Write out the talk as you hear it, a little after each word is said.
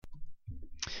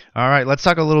All right, let's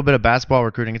talk a little bit of basketball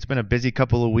recruiting. It's been a busy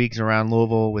couple of weeks around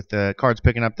Louisville with the Cards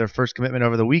picking up their first commitment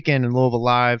over the weekend in Louisville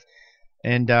Live.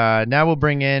 And now we'll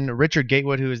bring in Richard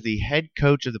Gatewood, who is the head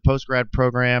coach of the post-grad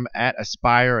program at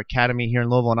Aspire Academy here in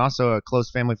Louisville and also a close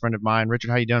family friend of mine.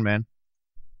 Richard, how you doing, man?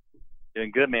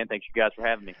 Doing good, man. Thanks you guys for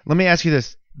having me. Let me ask you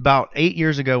this. About 8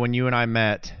 years ago when you and I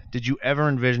met, did you ever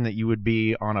envision that you would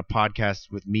be on a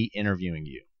podcast with me interviewing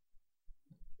you?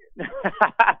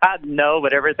 No,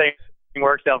 but everything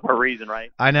works out for a reason,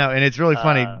 right? I know, and it's really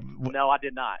funny. No, I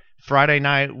did not. Friday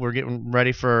night, we're getting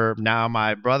ready for now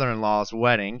my brother-in-law's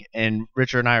wedding, and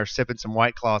Richard and I are sipping some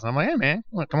White Claws. And I'm like, hey, man,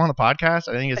 you want to come on the podcast?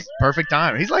 I think it's perfect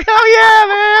time. He's like, hell yeah,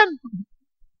 man.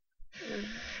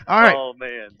 All right. Oh,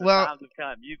 man. The times have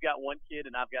come. You've got one kid,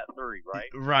 and I've got three, right?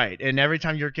 Right. And every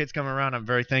time your kids come around, I'm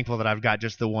very thankful that I've got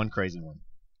just the one crazy one.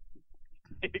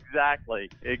 Exactly.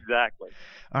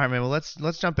 All right, man. Well, let's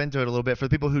jump into it a little bit. For the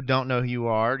people who don't know who you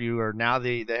are now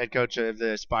the head coach of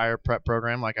the Aspire Prep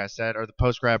program, like I said, or the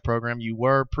post-grad program. You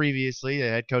were previously the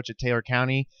head coach at Taylor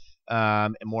County,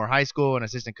 Moore High School, and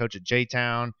assistant coach at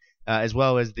J-Town, as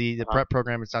well as the prep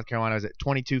program in South Carolina. Is it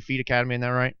 22 Feet Academy? Is that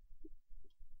right?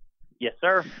 Yes,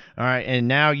 sir. All right, and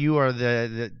now you are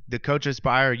the coach of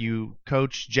Aspire. You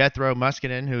coach Jethro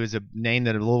Muscadin, who is a name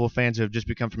that Louisville fans have just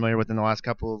become familiar with in the last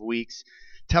couple of weeks.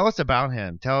 Tell us about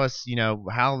him. Tell us,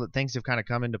 how things have kind of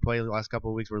come into play the last couple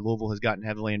of weeks where Louisville has gotten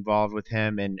heavily involved with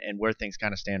him and where things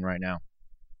kind of stand right now.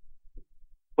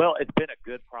 Well, it's been a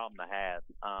good problem to have.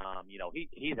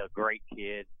 He's a great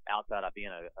kid outside of being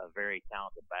a very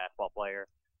talented basketball player.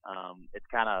 It's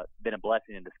kind of been a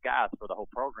blessing in disguise for the whole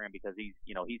program because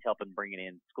he's helping bringing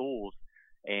in schools,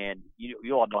 and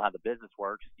you all know how the business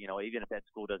works. Even if that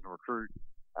school doesn't recruit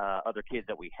other kids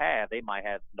that we have, they might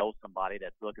know somebody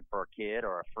that's looking for a kid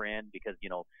or a friend because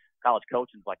college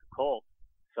coaching's like a cult.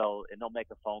 So and they'll make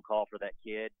a phone call for that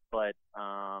kid, but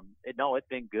it's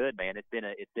been good, man.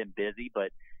 It's been busy,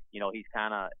 but he's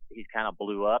kind of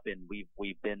blew up, and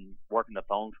we've been working the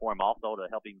phones for him also to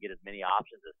help him get as many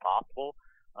options as possible.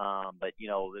 But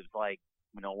it's like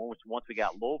once we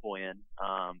got Louisville in,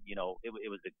 it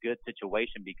was a good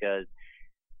situation because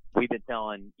we've been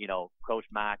telling Coach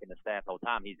Mack and the staff the whole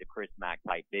time he's a Chris Mack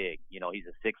type big. He's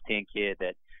a 6'10" kid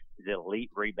that is an elite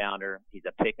rebounder. He's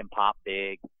a pick and pop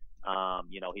big.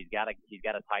 He's got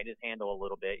to tighten his handle a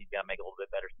little bit. He's got to make a little bit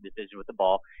better decision with the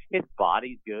ball. His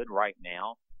body's good right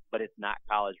now, but it's not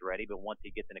college ready. But once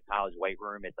he gets in a college weight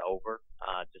room, it's over.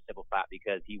 It's a simple fact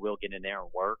because he will get in there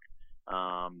and work.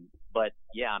 But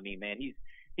yeah, I mean, man,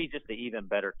 he's just an even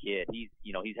better kid. He's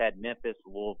had Memphis,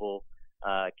 Louisville,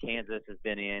 Kansas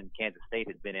State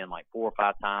has been in like 4 or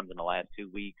 5 times in the last 2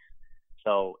 weeks.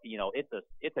 So,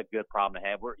 it's a good problem to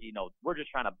have. We're just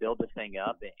trying to build this thing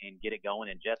up and get it going,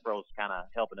 and Jethro's kind of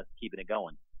helping us keeping it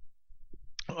going.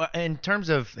 In terms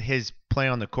of his play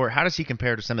on the court, how does he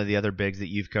compare to some of the other bigs that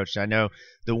you've coached? I know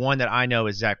the one that I know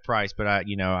is Zach Price, but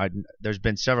there's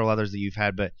been several others that you've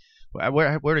had, but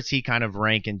where does he kind of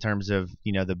rank in terms of,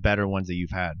 the better ones that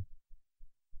you've had?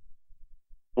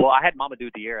 Well, I had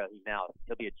Mamadou Diarra,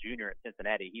 he'll be a junior at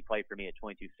Cincinnati. He played for me at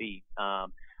 22 feet.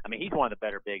 He's one of the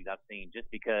better bigs I've seen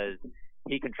just because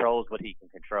he controls what he can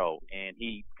control, and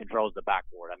he controls the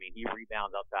backboard. He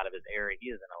rebounds outside of his area. He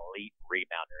is an elite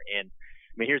rebounder. And,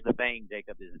 here's the thing,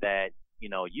 Jacob, is that,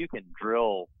 you can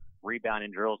drill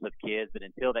rebounding drills with kids, but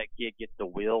until that kid gets the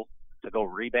will to go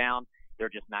rebound, they're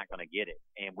just not going to get it.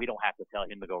 And we don't have to tell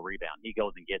him to go rebound. He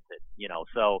goes and gets it,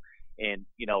 So, and,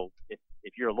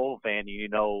 if you're a Louisville fan, you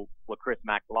know what Chris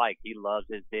Mack's like. He loves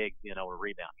his bigs, to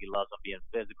rebound. He loves them being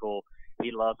physical. He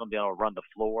loves them being able to run the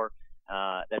floor.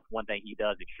 That's one thing he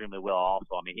does extremely well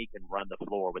also. He can run the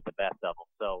floor with the best of them.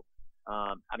 So,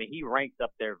 he ranks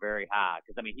up there very high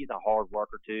because, he's a hard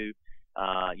worker too.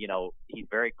 He's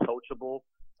very coachable.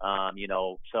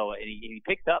 So and he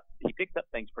picks up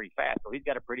things pretty fast. So he's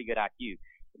got a pretty good IQ,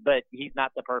 but he's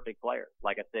not the perfect player.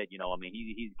 Like I said,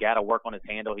 he's got to work on his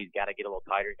handle. He's got to get a little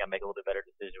tighter. He's got to make a little bit better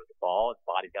decision with the ball. His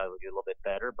body's got to get a little bit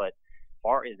better. But as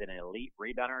far as an elite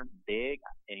rebounder, big,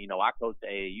 and I coached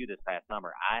AAU this past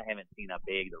summer. I haven't seen a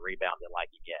big that rebounds it like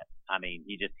he gets.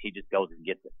 He just goes and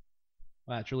gets it.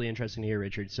 Wow, that's really interesting to hear,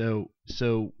 Richard. So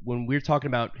when we're talking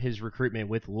about his recruitment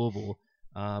with Louisville,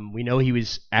 we know he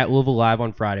was at Louisville Live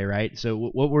on Friday, right? So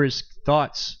what were his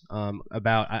thoughts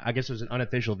about, I guess it was an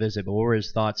unofficial visit, but what were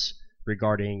his thoughts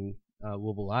regarding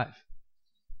Louisville Live?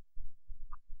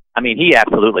 He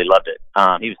absolutely loved it.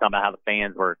 He was talking about how the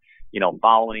fans were,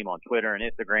 following him on Twitter and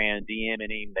Instagram, DMing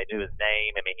him. They knew his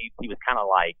name. He was kind of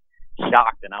like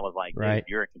shocked, and I was like, right.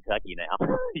 You're in Kentucky now.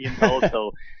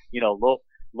 So,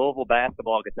 Louisville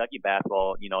basketball, Kentucky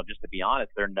basketball, just to be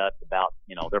honest, they're nuts about,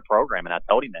 their program. And I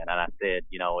told him that. And I said,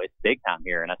 it's big time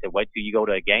here. And I said, wait till you go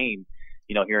to a game,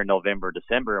 here in November,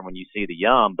 December, and when you see the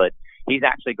Yum. But he's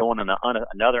actually going on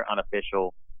another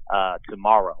unofficial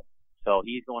tomorrow. So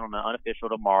he's going on an unofficial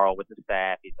tomorrow with the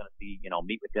staff. He's going to see,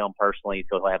 meet with them personally,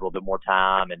 so he'll have a little bit more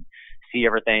time and see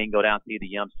everything, go down see the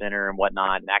Yum Center and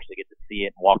whatnot, and actually get to see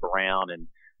it and walk around. And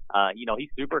he's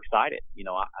super excited.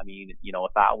 I mean,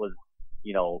 if I was,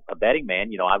 a betting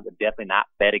man, I would definitely not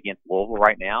bet against Louisville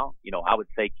right now. I would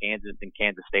say Kansas and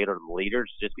Kansas State are the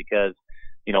leaders, just because,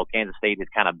 Kansas State has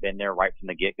kind of been there right from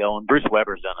the get-go. And Bruce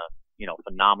Weber's done a,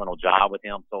 phenomenal job with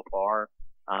him so far.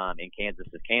 And Kansas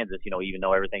is Kansas, even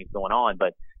though everything's going on.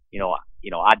 But,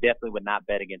 I definitely would not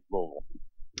bet against Louisville.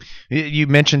 You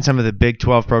mentioned some of the Big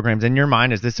 12 programs. In your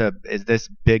mind, is this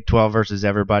Big 12 versus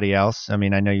everybody else? I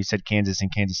mean, I know you said Kansas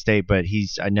and Kansas State, but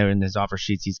I know in his offer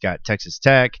sheets he's got Texas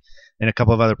Tech and a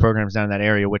couple of other programs down in that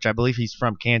area, which I believe he's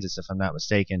from Kansas, if I'm not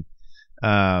mistaken.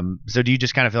 So do you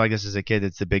just kind of feel like this is a kid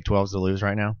that's the Big 12's to lose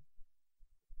right now?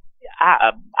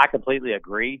 I completely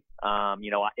agree.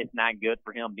 It's not good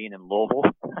for him being in Louisville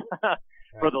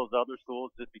for those other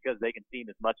schools, just because they can see him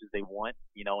as much as they want,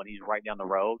 and he's right down the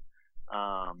road.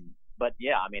 But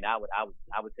yeah, I mean, I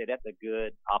would say that's a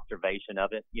good observation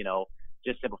of it,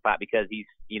 just simple fact because he's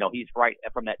right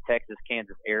from that Texas,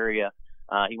 Kansas area.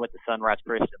 He went to Sunrise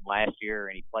Christian last year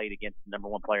and he played against the number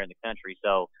one player in the country.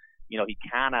 So, he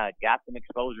kind of got some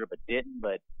exposure, but didn't.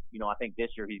 But, I think this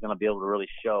year he's going to be able to really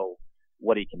show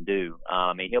what he can do.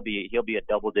 I mean, he'll be a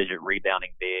double-digit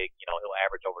rebounding big. He'll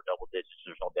average over double digits.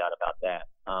 There's no doubt about that.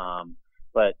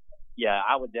 But yeah,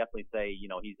 I would definitely say,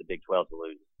 he's the Big 12 to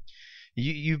lose.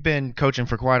 You've been coaching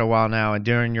for quite a while now, and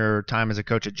during your time as a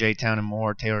coach at J-Town and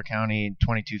Moore, Taylor County,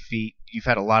 22 feet, you've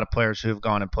had a lot of players who have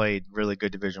gone and played really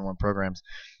good Division I programs.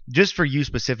 Just for you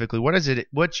specifically,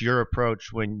 what's your approach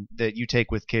that you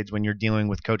take with kids when you're dealing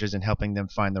with coaches and helping them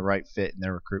find the right fit in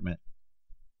their recruitment?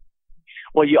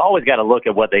 Well, you always got to look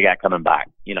at what they got coming back.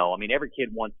 I mean, every kid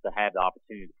wants to have the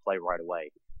opportunity to play right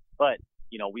away. But,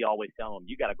 we always tell them,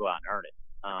 you got to go out and earn it.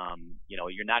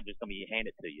 You're not just going to be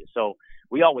handed to you. So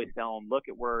we always tell them, look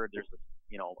at where there's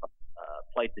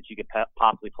a place that you could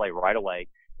possibly play right away.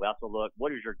 We also look,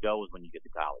 what is your goals when you get to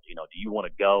college? Do you want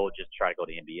to go just try to go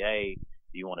to NBA?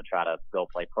 Do you want to try to go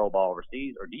play pro ball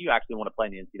overseas? Or do you actually want to play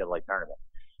in the NCAA tournament?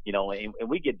 And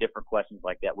we get different questions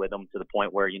like that with them, to the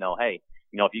point where, hey,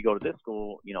 if you go to this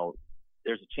school,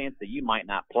 there's a chance that you might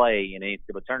not play in an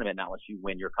NCAA tournament unless you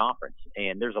win your conference.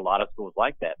 And there's a lot of schools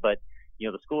like that. But,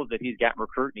 the schools that he's got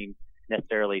recruiting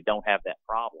necessarily don't have that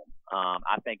problem.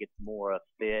 I think it's more a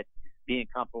fit, being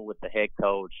comfortable with the head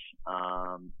coach,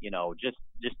 just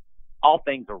all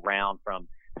things around, from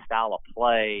style of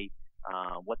play,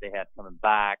 what they have coming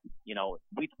back.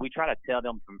 We try to tell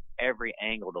them from every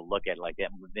angle to look at it like that.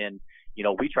 But then,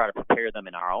 we try to prepare them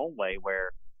in our own way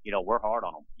where, we're hard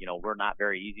on them. We're not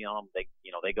very easy on them.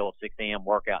 They go 6 a.m.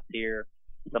 workouts here.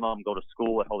 Some of them go to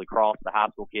school at Holy Cross, the high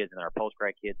school kids, and our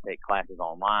post-grad kids take classes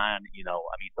online.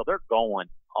 So they're going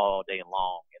all day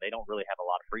long, and they don't really have a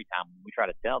lot of free time. We try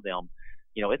to tell them,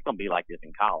 it's going to be like this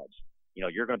in college.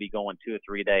 You're going to be going 2 or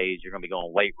 3 days. You're going to be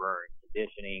going weight room,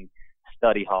 conditioning,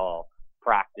 study hall,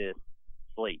 practice,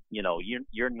 sleep.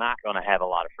 You're not going to have a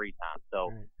lot of free time. So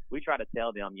we try to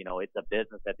tell them, it's a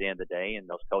business at the end of the day, and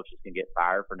those coaches can get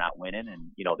fired for not winning,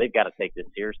 and, they've got to take this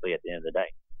seriously at the end of the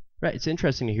day. Right. It's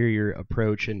interesting to hear your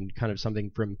approach and kind of something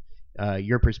from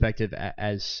your perspective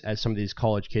as some of these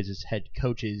college kids as head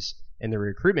coaches in the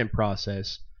recruitment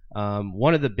process.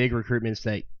 One of the big recruitments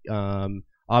that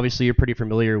obviously you're pretty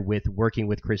familiar with, working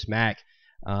with Chris Mack,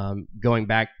 going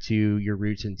back to your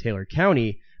roots in Taylor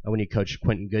County when you coached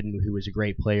Quentin Gooden, who was a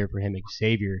great player for him,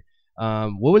 Xavier.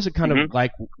 What was it kind of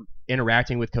like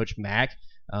interacting with Coach Mack?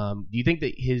 Do you think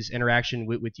that his interaction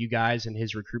with you guys and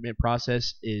his recruitment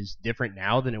process is different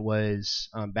now than it was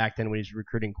back then when he was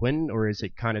recruiting Quentin, or is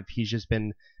it kind of he's just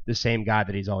been the same guy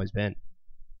that he's always been?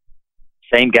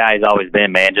 Same guy he's always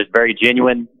been, man. Just very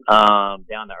genuine, down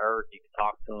to earth. You can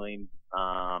talk to him.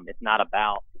 It's not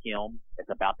about him. It's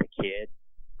about the kid.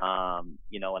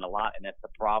 And that's the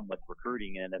problem with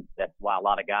recruiting, and that's why a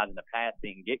lot of guys in the past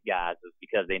didn't get guys, is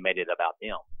because they made it about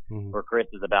them. Where Chris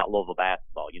is about Louisville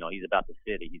basketball. He's about the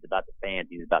city, he's about the fans,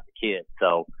 he's about the kids.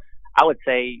 So I would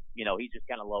say, he's just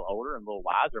kind of a little older and a little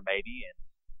wiser maybe,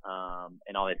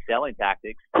 and on his selling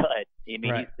tactics, but I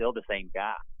mean, He's still the same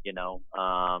guy.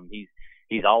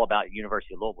 He's all about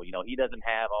University of Louisville. He doesn't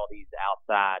have all these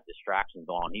outside distractions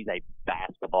on. He's a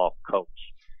basketball coach.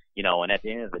 And at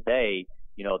the end of the day,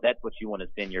 that's what you want to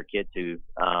send your kid to.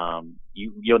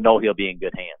 You'll know he'll be in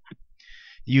good hands.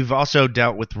 You've also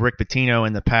dealt with Rick Pitino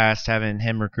in the past, having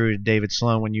him recruited David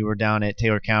Sloan when you were down at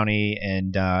Taylor County,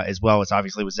 and as well as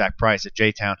obviously with Zach Price at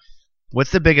J-Town.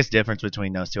 What's the biggest difference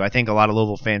between those two? I think a lot of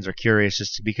Louisville fans are curious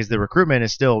just because the recruitment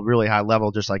is still really high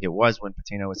level, just like it was when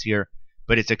Pitino was here,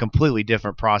 but it's a completely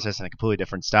different process and a completely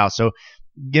different style. So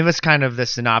give us kind of the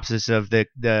synopsis of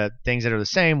the things that are the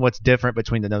same, what's different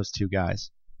between those two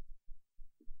guys.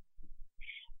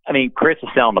 I mean, Chris is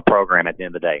selling the program at the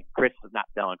end of the day. Chris is not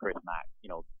selling Chris Mack.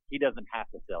 He doesn't have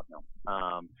to sell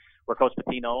him. Where Coach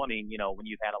Pitino, I mean, when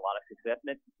you've had a lot of success,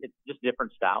 and it's just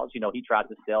different styles. He tries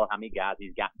to sell how many guys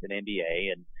he's gotten to the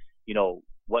NBA and,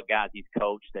 what guys he's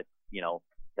coached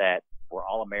that were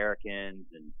All-Americans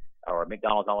or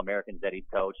McDonald's All-Americans that he's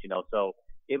coached, So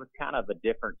it was kind of a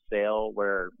different sale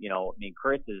where,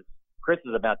 Chris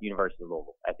is about the University of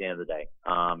Louisville at the end of the day.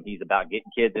 He's about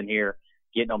getting kids in here,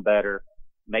 getting them better,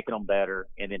 making them better,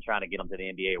 and then trying to get them to the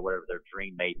NBA or whatever their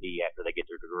dream may be after they get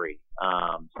their degree.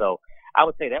 So I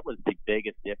would say that was the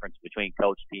biggest difference between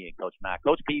Coach P and Coach Mack.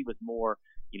 Coach P was more,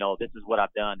 this is what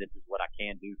I've done, this is what I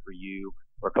can do for you.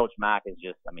 Where Coach Mack is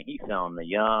just, he's selling the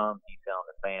young, he's selling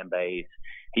the fan base,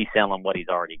 he's selling what he's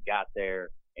already got there,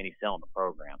 and he's selling the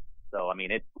program. So,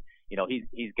 it's,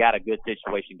 he's got a good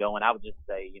situation going. I would just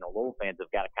say, Louisville fans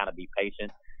have got to kind of be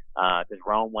patient. Because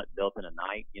Rome wasn't built in a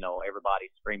night.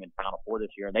 Everybody's screaming Final Four this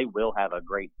year, and they will have a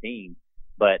great team.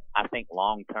 But I think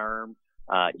long term,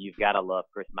 you've got to love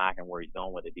Chris Mack and where he's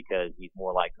going with it because he's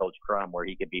more like Coach Crum, where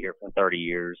he could be here for 30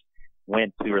 years,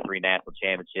 win 2 or 3 national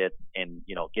championships, and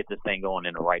get this thing going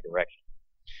in the right direction.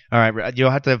 All right, you'll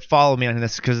have to follow me on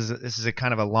this because this is a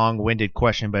kind of a long-winded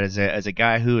question. But as a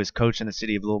guy who has coached in the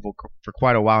city of Louisville for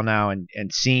quite a while now, and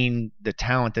seen the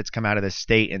talent that's come out of this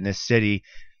state and this city.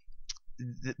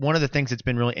 One of the things that's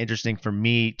been really interesting for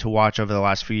me to watch over the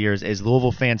last few years is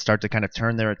Louisville fans start to kind of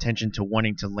turn their attention to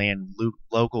wanting to land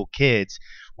local kids,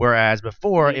 whereas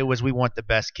before it was we want the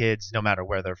best kids no matter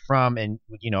where they're from. And,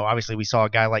 obviously we saw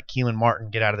a guy like Keelan Martin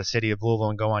get out of the city of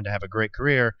Louisville and go on to have a great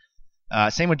career.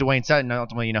 Same with Dwayne Sutton.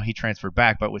 Ultimately, he transferred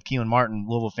back. But with Keelan Martin,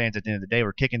 Louisville fans at the end of the day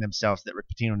were kicking themselves that Rick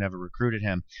Pitino never recruited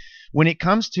him. When it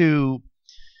comes to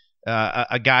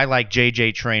a guy like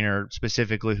J.J. Traynor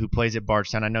specifically who plays at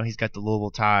Bardstown, I know he's got the Louisville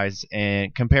ties,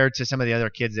 and compared to some of the other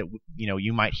kids that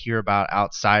you might hear about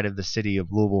outside of the city of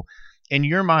Louisville, in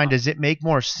your mind, does it make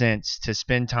more sense to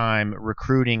spend time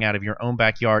recruiting out of your own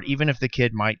backyard, even if the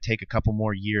kid might take a couple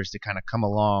more years to kind of come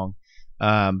along,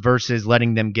 versus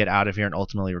letting them get out of here and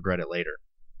ultimately regret it later?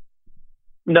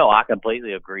 No, I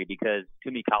completely agree because too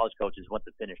many college coaches want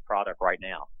the finished product right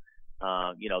now.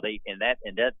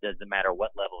 That doesn't matter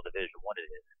what level of Division I it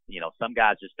is. Some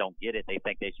guys just don't get it. They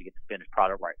think they should get the finished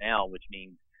product right now, which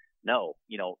means no.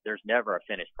 There's never a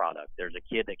finished product. There's a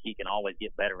kid that he can always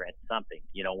get better at something.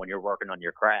 When you're working on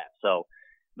your craft. So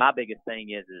my biggest thing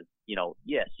is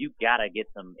yes, you've got to get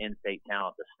some in-state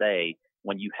talent to stay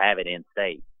when you have it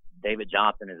in-state. David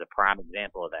Johnson is a prime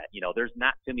example of that. There's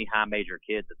not too many high major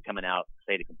kids that's coming out of the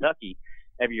state of Kentucky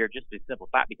every year just for the simple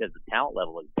fact because the talent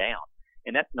level is down.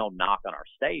 And that's no knock on our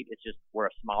state. It's just we're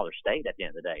a smaller state at the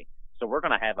end of the day. So we're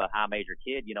going to have a high major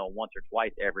kid, once or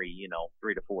twice every,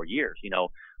 3 to 4 years.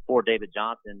 For David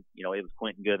Johnson, it was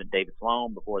Quentin Good and David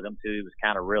Sloan. Before them two, it was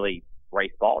kind of really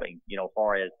Ray Spalding, as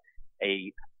far as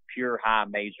a pure high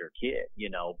major kid,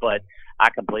 But I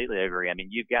completely agree.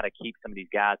 You've got to keep some of these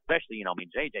guys, especially,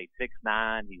 JJ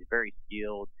 6'9", he's very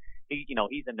skilled.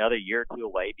 He's another year or two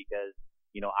away because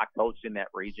I coached in that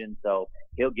region, so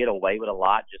he'll get away with a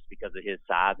lot just because of his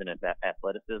size and his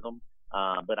athleticism.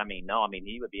 But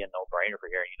he would be a no-brainer for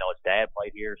here. His dad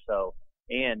played here, so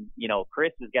and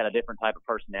Chris has got a different type of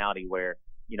personality where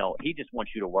he just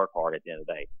wants you to work hard at the end of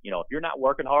the day. If you're not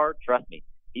working hard, trust me,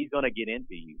 he's going to get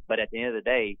into you. But at the end of the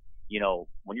day,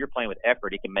 when you're playing with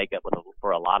effort, he can make up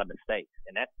for a lot of mistakes,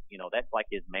 and that's like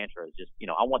his mantra is just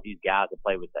I want these guys to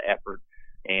play with the effort,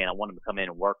 and I want them to come in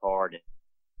and work hard.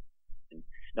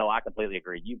 No, I completely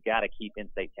agree. You've got to keep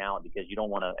in-state talent because you don't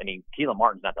want to. Keelan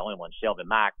Martin's not the only one. Shelvin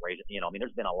Mack,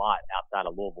 there's been a lot outside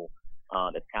of Louisville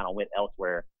that's kind of went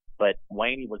elsewhere. But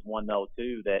Waney was one though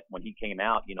too that when he came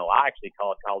out, I actually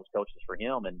called college coaches for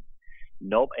him, and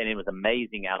it was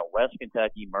amazing. Out of West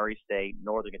Kentucky, Murray State,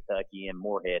 Northern Kentucky, and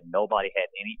Moorhead, nobody had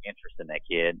any interest in that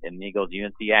kid. And then he goes to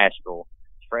UNC Asheville,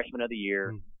 freshman of the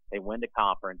year. They win the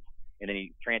conference, and then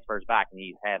he transfers back, and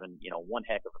he's having one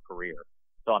heck of a career.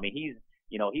 So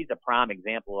he's a prime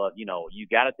example of, you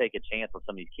got to take a chance with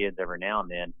some of these kids every now and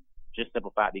then, just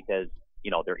simple fact because,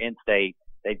 they're in state,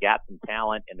 they've got some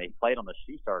talent, and they played on the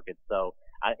shoe circuit. So,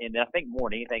 I think more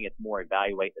than anything, it's more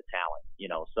evaluate the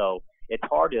talent, So it's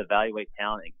hard to evaluate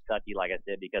talent in Kentucky, like I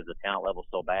said, because the talent level's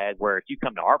so bad. Where if you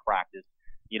come to our practice,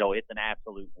 it's an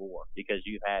absolute war because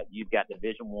you've got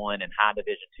Division I and high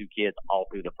Division II kids all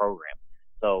through the program.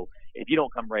 So if you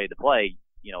don't come ready to play,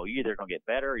 you're either going to get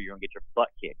better or you're going to get your butt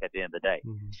kicked at the end of the day.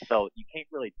 Mm-hmm. So you can't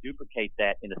really duplicate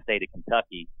that in the state of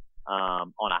Kentucky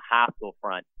on a high school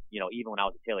front. Even when I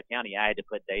was at Taylor County, I had to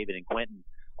put David and Quentin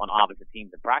on opposite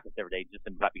teams in practice every day just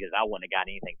because I wouldn't have got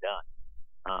anything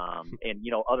done. And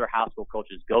other high school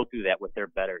coaches go through that with their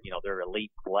better, their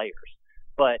elite players.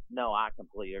 But no, I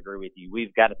completely agree with you.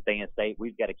 We've got to stay in state.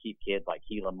 We've got to keep kids like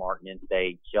Keelan Martin in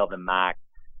state, Shelvin Mack.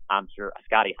 I'm sure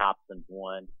Scotty Hobson's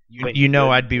one.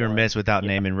 I'd be remiss without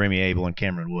naming Remy Abel and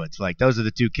Cameron Woods. Like, those are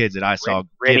the two kids that I saw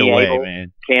get away, Abel,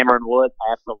 man. Cameron Woods,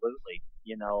 absolutely.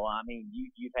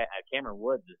 You've had Cameron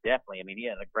Woods is definitely. He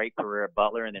had a great career at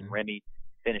Butler, and then Remy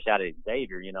finished out at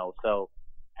Xavier. So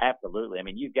absolutely.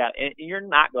 You've got, and you're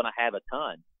not going to have a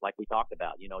ton, like we talked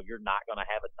about. You're not going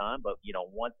to have a ton, but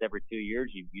once every 2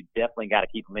 years, you definitely got to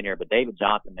keep him in here. But David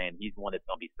Johnson, man, he's one that's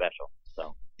going to be special.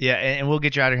 So. Yeah, and we'll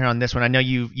get you out of here on this one. I know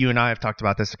you and I have talked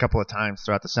about this a couple of times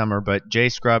throughout the summer, but Jay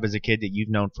Scrubb is a kid that you've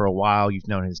known for a while. You've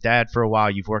known his dad for a while.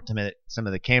 You've worked him at some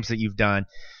of the camps that you've done.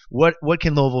 What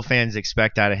can Louisville fans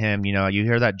expect out of him? You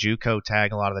hear that JUCO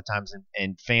tag a lot of the times,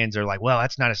 and fans are like, well,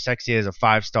 that's not as sexy as a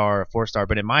 5-star or 4-star.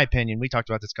 But in my opinion, we talked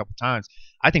about this a couple of times,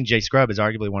 I think Jay Scrubb is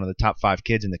arguably one of the top 5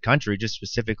 kids in the country, just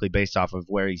specifically based off of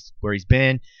where he's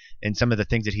been and some of the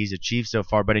things that he's achieved so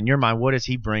far. But in your mind, what does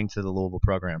he bring to the Louisville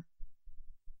program?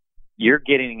 You're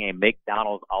getting a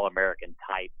McDonald's All-American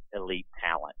type elite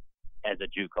talent as a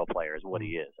JUCO player is what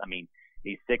he is.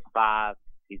 He's 6'5".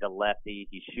 He's a lefty.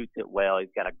 He shoots it well. He's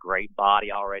got a great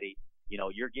body already.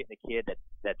 You're getting a kid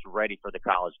that's ready for the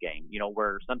college game.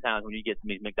 Where sometimes when you get some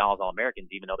of these McDonald's All-Americans,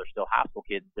 even though they're still high school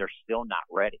kids, they're still not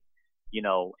ready.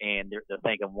 And they're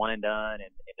thinking one and done,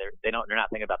 and they're not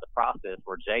thinking about the process.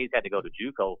 Where Jay's had to go to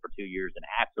JUCO for 2 years and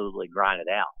absolutely grind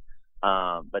it out.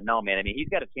 But no, man, he's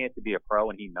got a chance to be a pro,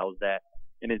 and he knows that.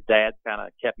 And his dad's kind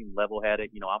of kept him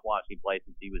level-headed. I've watched him play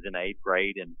since he was in the 8th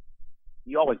grade, and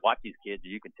you always watch these kids,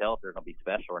 and you can tell if they're going to be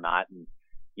special or not. And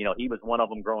he was one of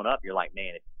them growing up. You're like,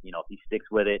 man, if he sticks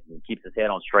with it and keeps his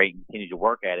head on straight and continues to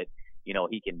work at it,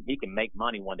 he can make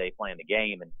money one day playing the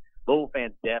game. And Louisville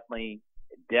fans definitely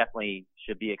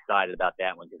should be excited about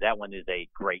that one, because that one is a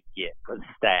great get for the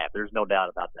staff. There's no doubt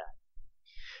about that.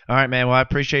 All right, man. Well, I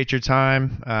appreciate your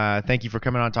time. Thank you for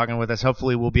coming on and talking with us.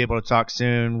 Hopefully we'll be able to talk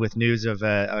soon with news of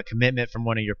a commitment from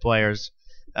one of your players.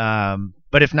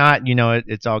 But if not,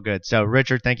 it's all good. So,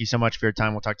 Richard, thank you so much for your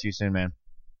time. We'll talk to you soon, man.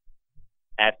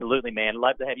 Absolutely, man.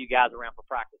 Love to have you guys around for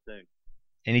practice soon.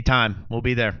 Anytime. We'll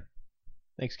be there.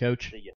 Thanks, Coach. See you.